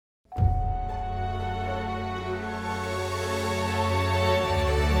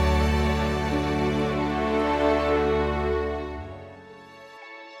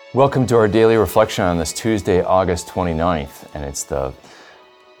Welcome to our daily reflection on this Tuesday, August 29th, and it's the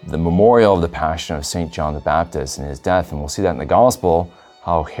memorial of the Passion of St. John the Baptist and his death. And we'll see that in the Gospel,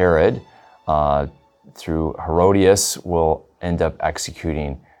 how Herod, through Herodias, will end up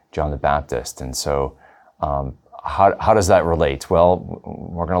executing John the Baptist. And so how does that relate? Well,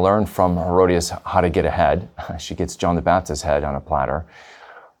 we're going to learn from Herodias how to get ahead. She gets John the Baptist's head on a platter.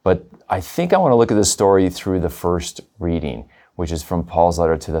 But I think I want to look at this story through the first reading, which is from Paul's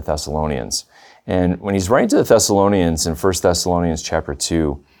letter to the Thessalonians. And when he's writing to the Thessalonians in 1 Thessalonians chapter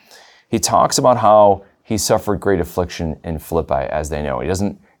 2, he talks about how he suffered great affliction in Philippi, as they know. He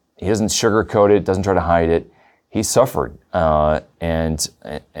doesn't sugarcoat it, doesn't try to hide it. He suffered, and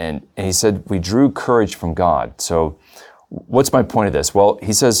he said, we drew courage from God. So what's my point of this? Well,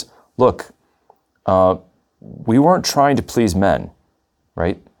 he says, look, we weren't trying to please men,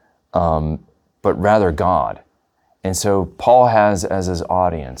 right? But rather God. And so Paul has as his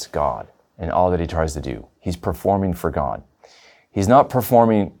audience God in all that he tries to do. He's performing for God. He's not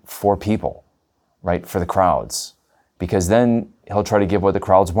performing for people, right, for the crowds, because then he'll try to give what the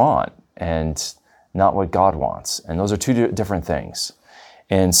crowds want and not what God wants. And those are two different things.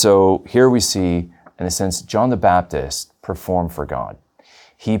 And so here we see, in a sense, John the Baptist performed for God.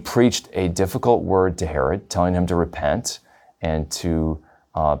 He preached a difficult word to Herod, telling him to repent and to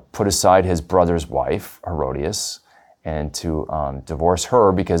put aside his brother's wife, Herodias, and to divorce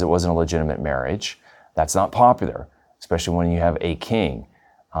her because it wasn't a legitimate marriage. That's not popular, especially when you have a king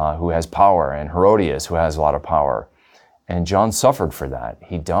who has power and Herodias who has a lot of power. And John suffered for that.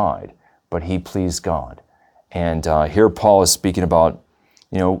 He died, but he pleased God. And here Paul is speaking about,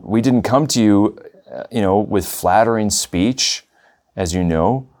 we didn't come to you, with flattering speech, as you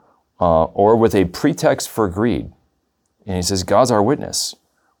know, or with a pretext for greed. And he says, God's our witness.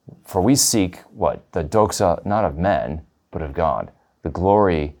 For we seek what? The doxa, not of men, but of God. The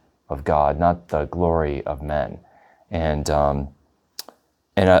glory of God, not the glory of men. And I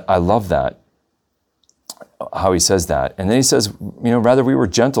love that, how he says that. And then he says, rather we were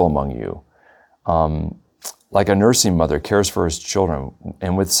gentle among you, like a nursing mother cares for his children.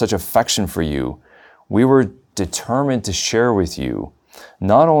 And with such affection for you, we were determined to share with you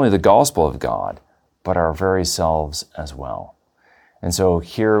not only the gospel of God, but our very selves as well. And so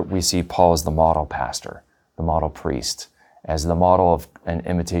here we see Paul as the model pastor, the model priest, as the model of an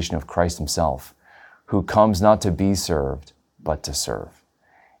imitation of Christ himself, who comes not to be served, but to serve.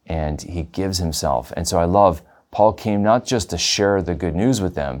 And he gives himself. And so I love, Paul came not just to share the good news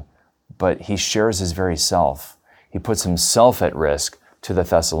with them, but he shares his very self. He puts himself at risk to the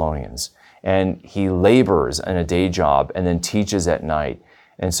Thessalonians. And he labors in a day job and then teaches at night.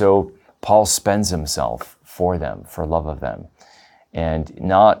 And so Paul spends himself for them, for love of them, and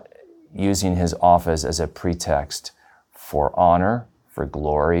not using his office as a pretext for honor, for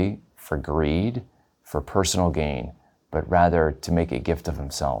glory, for greed, for personal gain, but rather to make a gift of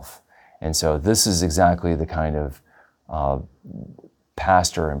himself. And so this is exactly the kind of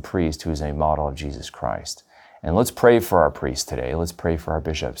pastor and priest who is a model of Jesus Christ. And let's pray for our priests today. Let's pray for our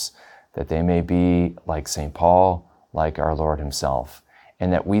bishops, that they may be like St. Paul, like our Lord himself,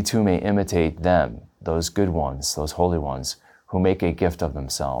 and that we too may imitate them, those good ones, those holy ones, who make a gift of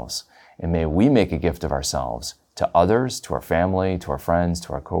themselves. And may we make a gift of ourselves to others, to our family, to our friends,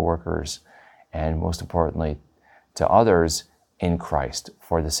 to our co-workers, and most importantly, to others in Christ,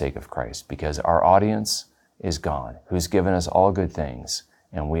 for the sake of Christ, because our audience is God, who's given us all good things,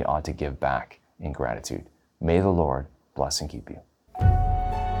 and we ought to give back in gratitude. May the Lord bless and keep you.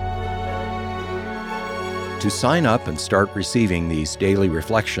 To sign up and start receiving these daily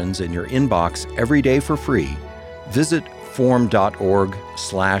reflections in your inbox every day for free, visit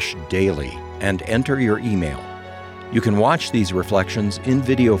formed.org/daily and enter your email. You can watch these reflections in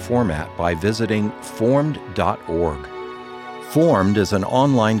video format by visiting formed.org. Formed is an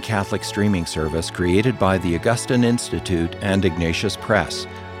online Catholic streaming service created by the Augustine Institute and Ignatius Press,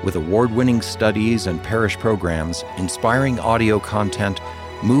 with award-winning studies and parish programs, inspiring audio content,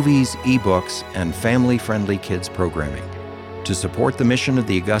 movies, ebooks, and family-friendly kids programming. To support the mission of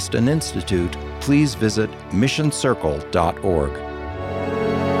the Augustine Institute, please visit missioncircle.org.